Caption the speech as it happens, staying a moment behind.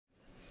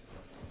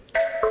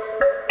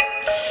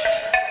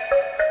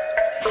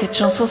Cette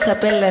chanson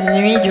s'appelle La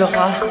Nuit du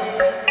Rat.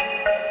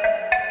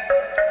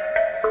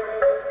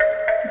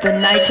 The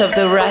Night of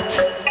the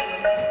Rat.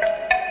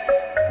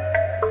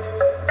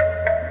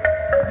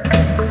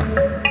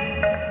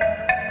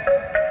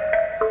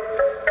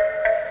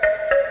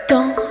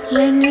 Dans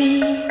la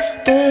nuit,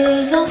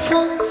 deux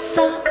enfants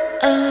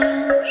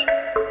sages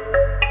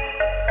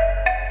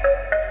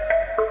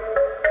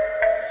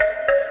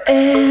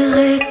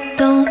erraient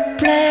en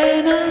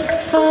pleine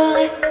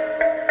forêt.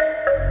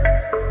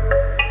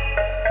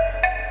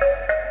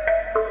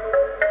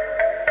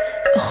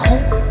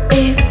 Rond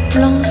et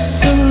blanc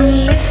sous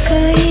les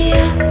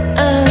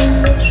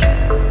feuillages,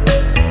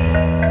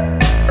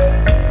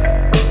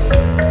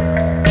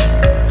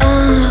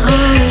 un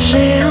rat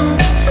géant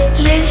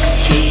les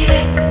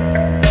suivait.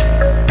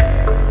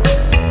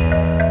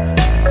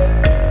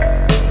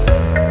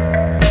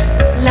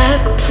 La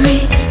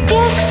pluie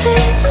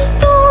glacée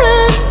dans le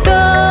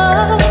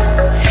dos,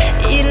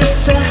 il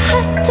se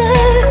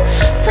hâtait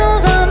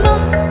sans un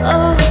mot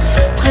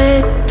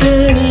près de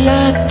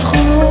la troupe.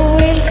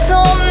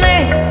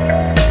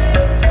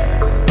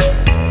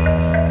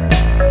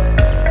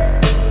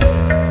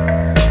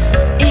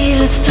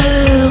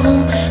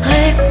 Seront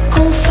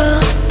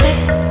réconfortés.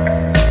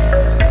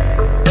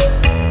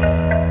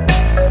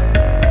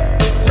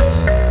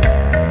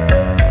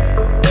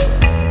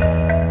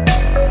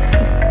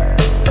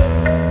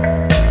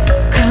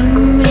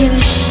 Comme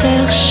ils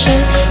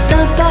cherchaient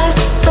un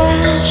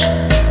passage,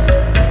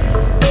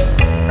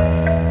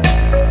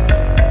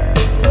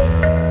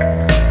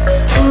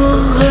 pour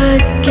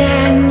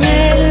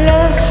regagner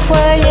le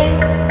foyer.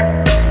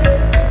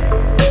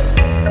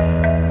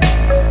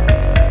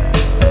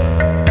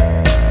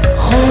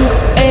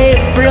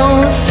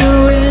 Blanc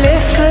sous les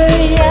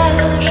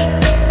feuillages,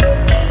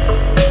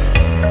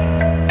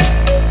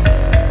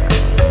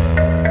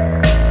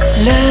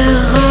 le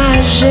rat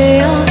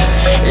géant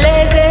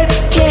les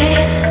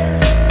épiait.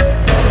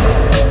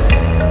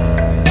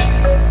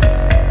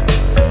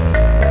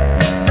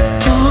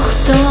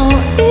 Pourtant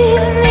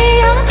il n'y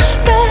a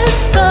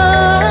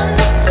personne.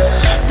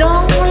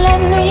 Dans la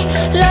nuit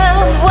leur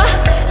voix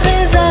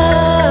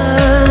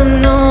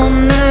résonne. On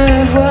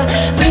ne voit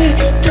plus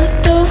tout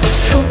au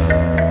fond.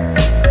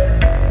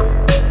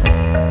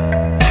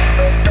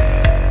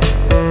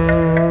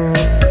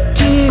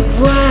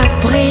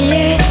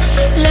 Briller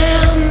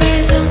leur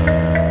maison.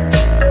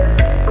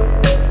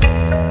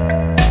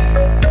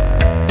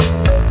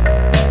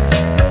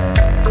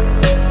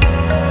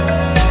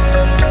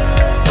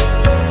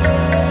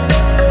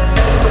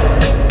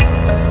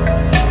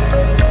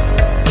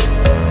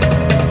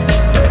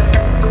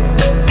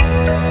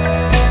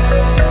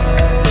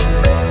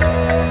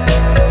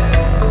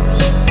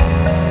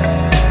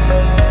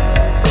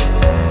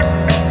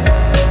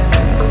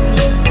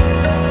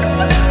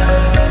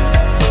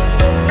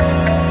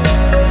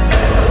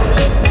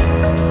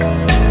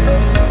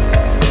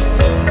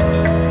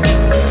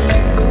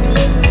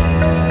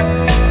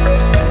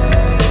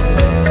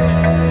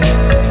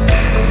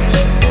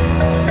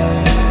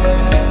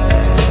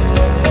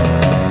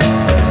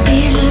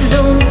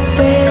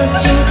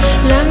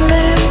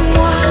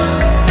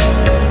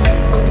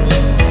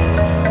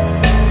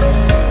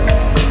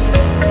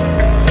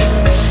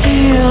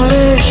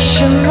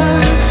 Chemin